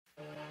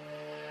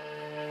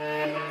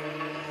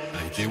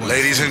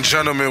Ladies and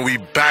gentlemen, we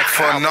back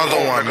for another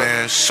one,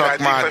 man. Suck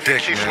my dick,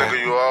 man.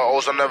 Nigga, you are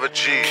also never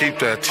G. Keep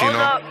that, Tino.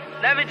 Hold up,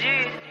 never G.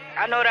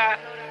 I know that.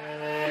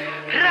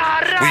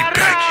 We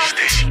back.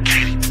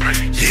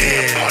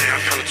 Yeah. Party, I'm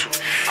feeling too.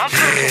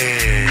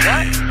 Yeah.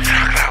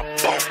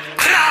 What?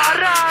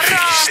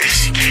 Vicky,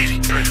 Stacy, Katie,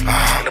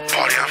 The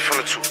party, I'm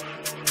feeling too.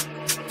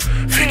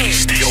 Vicky,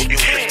 Stacy,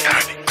 Katie.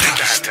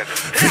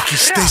 Vicky,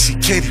 Stacy,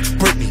 Katie,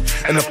 Brittany,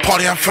 and the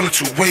party I'm feeling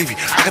too wavy.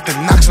 I got the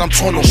knocks and I'm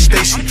torn no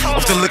Stacy.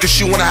 Off the liquor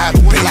she wanna have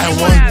baby. Like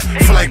what?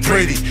 Feel like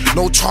Brady.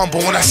 No Tom,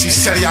 but when I see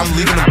Seti, I'm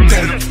leaving him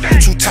dead.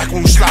 Two tackle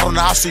when we slide on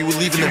the house, so you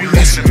leaving him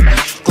messy.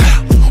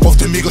 Off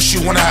the Migos, she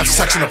wanna have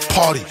sex in the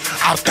party.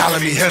 Out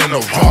dialing me head in the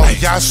raw.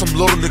 Like y'all some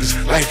little niggas,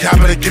 like y'all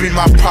better give me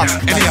my props.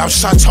 Any out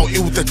shots out it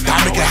with the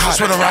dime, make it hot.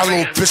 Spin around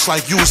little bitch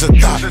like you was a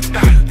dot.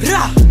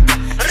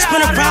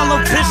 Spin around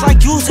little bitch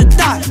like you was a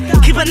thot.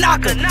 Keep a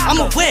knocker, I'm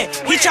aware.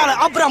 He try to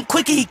up, but I'm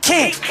quick and he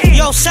can't.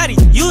 Yo, Seti,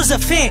 you was a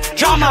fan.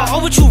 Drama,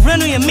 oh, what you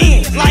run on your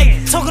man.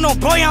 Like, talking on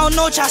bro, y'all don't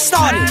know what y'all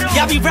started.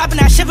 Y'all be rapping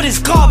that shit, but it's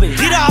garbage.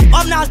 Beat her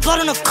up, now it's blood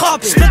on the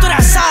carpet. Spit through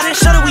that side and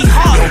shut it, we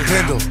hard. Yo,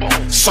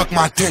 Bando, suck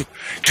my dick.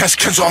 Catch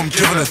Kenzo, I'm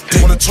giving a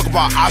dick. Wanna talk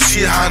about I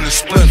see her in the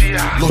split.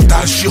 Lil'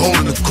 Dottie, she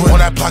holding the grip. On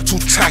that block, 2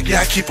 tack,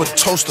 yeah, I keep a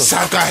toaster.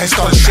 South guy head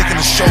started shaking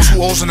the shows.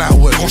 Who owes in that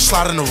way? Gon'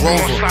 slide in the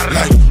Rover.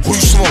 Like, who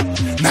you smoke?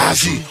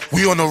 Nazi,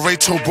 we on the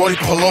Rachel, Brody,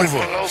 pull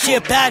over. She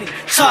a baddie,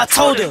 so I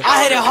told her.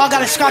 I hit it hard,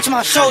 got a scratch on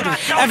my shoulder.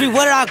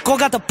 Everywhere that I go,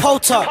 got the pole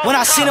tuck. When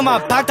I seen him,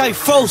 my back, thought he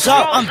froze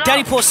up. I'm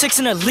daddy, pour 6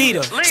 in a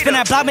liter. Spin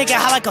that block, make it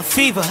hot like a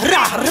fever.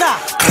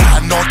 I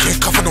know I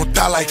can't cover no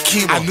thot like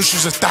chemo. I knew she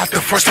was a thot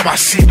the first time I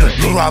seen her.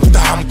 Little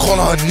I'm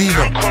calling her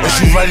Nina. And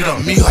she ready to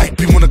me like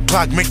beam on the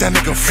clock, make that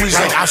nigga freeze.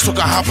 Like I still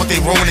got hot, but they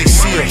roll when they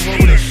see her.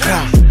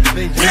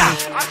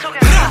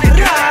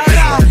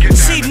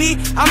 See me,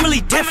 I'm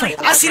really different.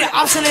 I see the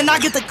option and I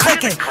get the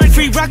clicking.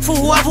 Free wreck for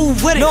whoever who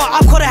with it. No, I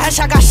caught a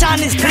headshot, got shot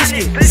in this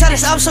biscuit. Set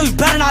us up so you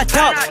better not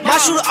duck. My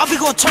shooter up, he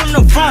gon' turn in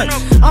the front.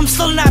 I'm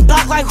still in that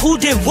block like who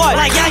did what?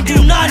 Like y'all ain't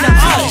do nothing to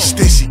us.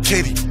 Stacy,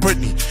 Katie,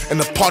 Brittany, and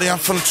the party I'm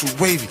feeling too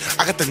wavy.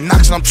 I got the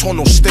knocks and I'm torn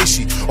no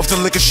Stacy. Off the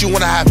liquor she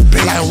wanna have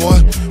baby. Like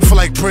what? Feel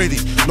like Brady.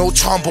 No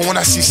Tom, but when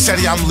I see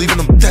Seti, I'm leaving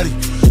him deady.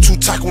 2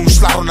 tackle when we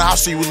slide on the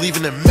house, so you were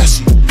leaving it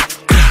messy.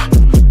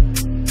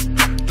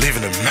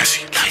 Leaving it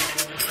messy.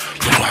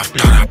 Little I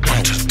thought I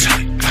went to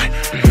telly.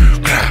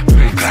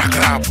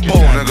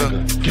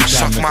 Nigga.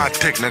 Suck my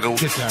dick, nigga.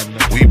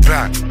 We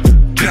back.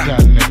 Get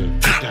that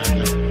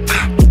nigga.